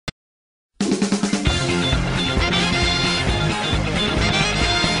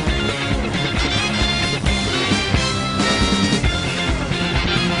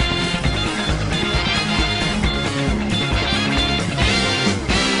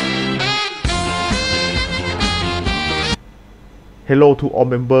Hello to all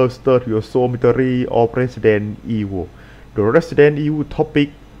members, stir to your soul mystery of ResidentEvil. The ResidentEvil topic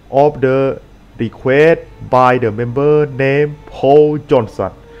of the request by the member named Paul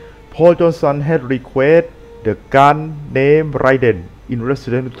Johnson. Paul Johnson had requested the gun named Rai-Den in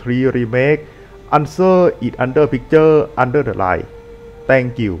Resident Evil 3 Remake. Answer it under picture under the line.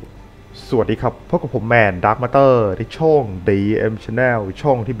 Thank you. สวัสดีครับพบกับผมแมนดาร์คมาสเตอร์ในช่อง DM Channel ช่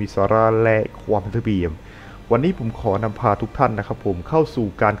องที่มีสาระและความบันเทิงวันนี้ผมขอนำพาทุกท่านนะครับผมเข้าสู่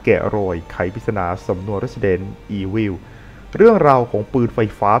การแกะรอยไขปริศนาสำนวน ResidentEvil เรื่องราวของปืนไฟ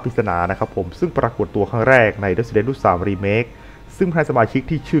ฟ้าปริศนานะครับผมซึ่งปรากฏตัวครั้งแรกใน Resident Evil 3 Remake ซึ่งทางสมาชิก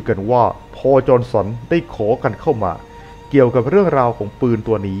ที่ชื่อกันว่าพอล จอห์นสันได้ขอกันเข้ามาเกี่ยวกับเรื่องราวของปืน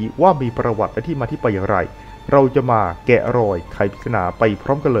ตัวนี้ว่ามีประวัติและที่มาที่ไปอย่างไรเราจะมาแกะรอยไขปริศนาไปพ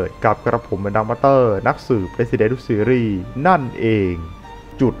ร้อมกันเลยกับกระผมแมนดาร์คมาสเตอร์นักสืบ Resident Evil Series นั่นเอง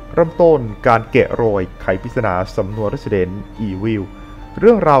จุดเริ่มต้นการแกะรอยไขปริศนาสำนวน ResidentEvil เ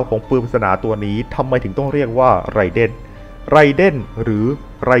รื่องราวของปืนปริศนาตัวนี้ทำไมถึงต้องเรียกว่าRai-Denหรือ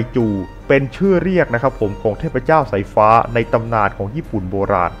ไรจูเป็นชื่อเรียกนะครับผมของเทพเจ้าสายฟ้าในตำนานของญี่ปุ่นโบ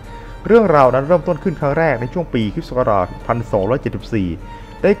ราณเรื่องราวนั้นเริ่มต้นขึ้นครั้งแรกในช่วงปีค.ศ.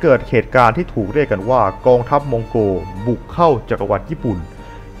 1274ได้เกิดเหตุการณ์ที่ถูกเรียกกันว่ากองทัพมองโกบุกเข้าจักรวรรดิญี่ปุ่น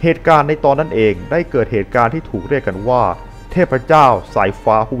เหตุการณ์ในตอนนั้นเองได้เกิดเหตุการณ์ที่ถูกเรียกกันว่าเทพเจ้าสาย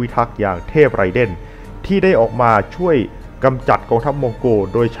ฟ้าผู้พิทักษ์อย่างเทพไรเดนที่ได้ออกมาช่วยกำจัดกองทัพมองโก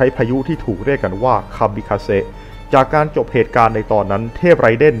โดยใช้พายุที่ถูกเรียกกันว่าคามิคาเซะจากการจบเหตุการณ์ในตอนนั้นเทพไร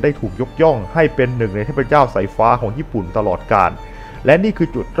เดนได้ถูกยกย่องให้เป็นหนึ่งในเทพเจ้าสายฟ้าของญี่ปุ่นตลอดกาลและนี่คือ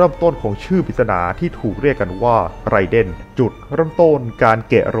จุดเริ่มต้นของชื่อปริศนาที่ถูกเรียกกันว่าRai-Denจุดเริ่มต้นการ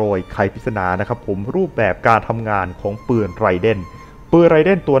แกะรอยไขปริศนานะครับผมรูปแบบการทำงานของปืนRai-Denปืน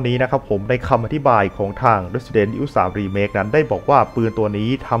Rai-Denตัวนี้นะครับผมในคำอธิบายของทาง Resident Evil 3 Remake นั้นได้บอกว่าปืนตัวนี้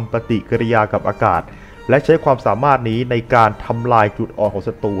ทำปฏิกิริยากับอากาศและใช้ความสามารถนี้ในการทำลายจุดอ่อนของ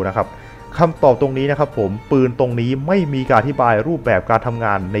ศัตรูนะครับคำตอบตรงนี้นะครับผมปืนตรงนี้ไม่มีการอธิบายรูปแบบการทำง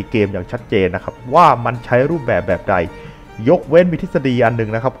านในเกมอย่างชัดเจนนะครับว่ามันใช้รูปแบบใดยกเว้นมีทฤษฎีอันหนึ่ง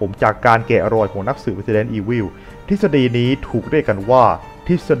นะครับผมจากการแกะรอยของนักสืบ ResidentEvil ทฤษฎีนี้ถูกเรียกกันว่าท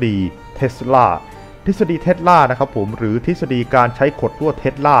ฤษฎีเทสลานะครับผมหรือทฤษฎีการใช้ขดลวดเท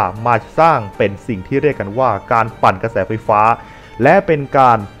สลามาสร้างเป็นสิ่งที่เรียกกันว่าการปั่นกระแสไฟฟ้าและเป็นก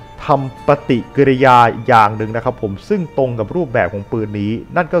ารทำปฏิกิริยาอย่างหนึ่งนะครับผมซึ่งตรงกับรูปแบบของปืนนี้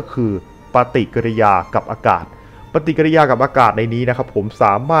นั่นก็คือปฏิกิริยากับอากาศปฏิกิริยากับอากาศในนี้นะครับผมส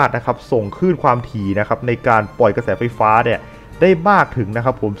ามารถนะครับส่งคลื่นความถี่นะครับในการปล่อยกระแสไฟฟ้าเนี่ยได้มากถึงนะค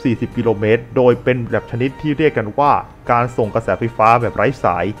รับผม40กิโลเมตรโดยเป็นแบบชนิดที่เรียกกันว่าการส่งกระแสไฟฟ้าแบบไร้ส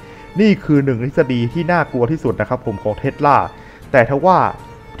ายนี่คือหนึ่งทฤษฎีที่น่ากลัวที่สุดนะครับผมของเทสลาแต่ทว่า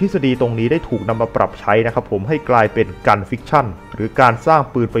ทฤษฎีตรงนี้ได้ถูกนำมาปรับใช้นะครับผมให้กลายเป็นกันฟิกชันหรือการสร้าง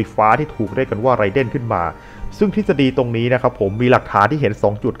ปืนไฟฟ้าที่ถูกเรียกกันว่าRai-Denขึ้นมาซึ่งทฤษฎีตรงนี้นะครับผมมีหลักฐานที่เห็น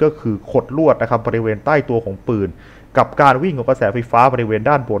2จุดก็คือขดลวดนะครับบริเวณใต้ตัวของปืนกับการวิ่งของกระแสไฟฟ้าบริเวณ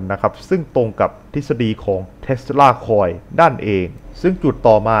ด้านบนนะครับซึ่งตรงกับทฤษฎีของ Tesla Coil ด้านเองซึ่งจุด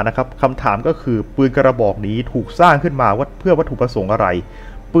ต่อมานะครับคำถามก็คือปืนกระบอกนี้ถูกสร้างขึ้นมาเพื่อวัตถุประสงค์อะไร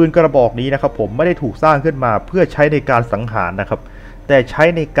ปืนกระบอกนี้นะครับผมไม่ได้ถูกสร้างขึ้นมาเพื่อใช้ในการสังหารนะครับแต่ใช้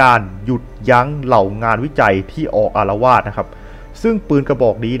ในการหยุดยั้งเหล่างานวิจัยที่ออกอาละวาดนะครับซึ่งปืนกระบ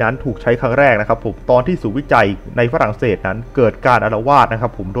อกนี้นั้นถูกใช้ครั้งแรกนะครับผมตอนที่ศูนย์วิจัยในฝรั่งเศสนั้นเกิดการอาละวาดนะครั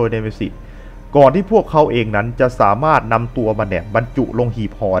บผมโดยเนเมซิสก่อนที่พวกเขาเองนั้นจะสามารถนำตัวมันเนี่ยบรรจุลงหี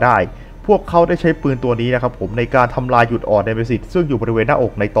บห่อได้พวกเขาได้ใช้ปืนตัวนี้นะครับผมในการทำลายจุดอ่อนเนเมซิสซึ่งอยู่บริเวณหน้าอ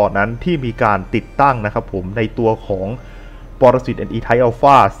กในตอนนั้นที่มีการติดตั้งนะครับผมในตัวของปรสิต NE Type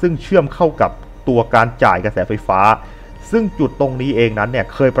Alpha ซึ่งเชื่อมเข้ากับตัวการจ่ายกระแสไฟฟ้าซึ่งจุดตรงนี้เองนั้นเนี่ย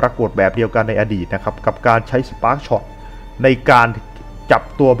เคยปรากฏแบบเดียวกันในอดีตนะครับกับการใช้สปาร์คช็อตในการจับ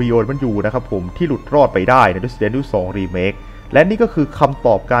ตัวบิโอนมันอยู่นะครับผมที่หลุดรอดไปได้ใน Resident Evil 2 Remake และนี่ก็คือคำต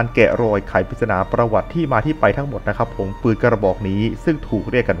อบการแกะรอยไขปริศนาประวัติที่มาที่ไปทั้งหมดนะครับผมปืนกระบอกนี้ซึ่งถูก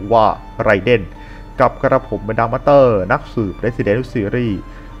เรียกกันว่าRai-Denกับกระผมแมนดาร์คมาสเตอร์นักสืบ Resident Evil Series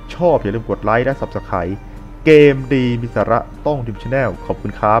ชอบอย่าลืมกดไลค์และ Subscribe เกมดีมีสาระต้องดิม Channel ขอบคุ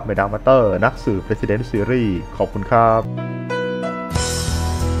ณครับแมนดาร์คมาสเตอร์นักสืบ Resident Evil Series ขอบคุณครับ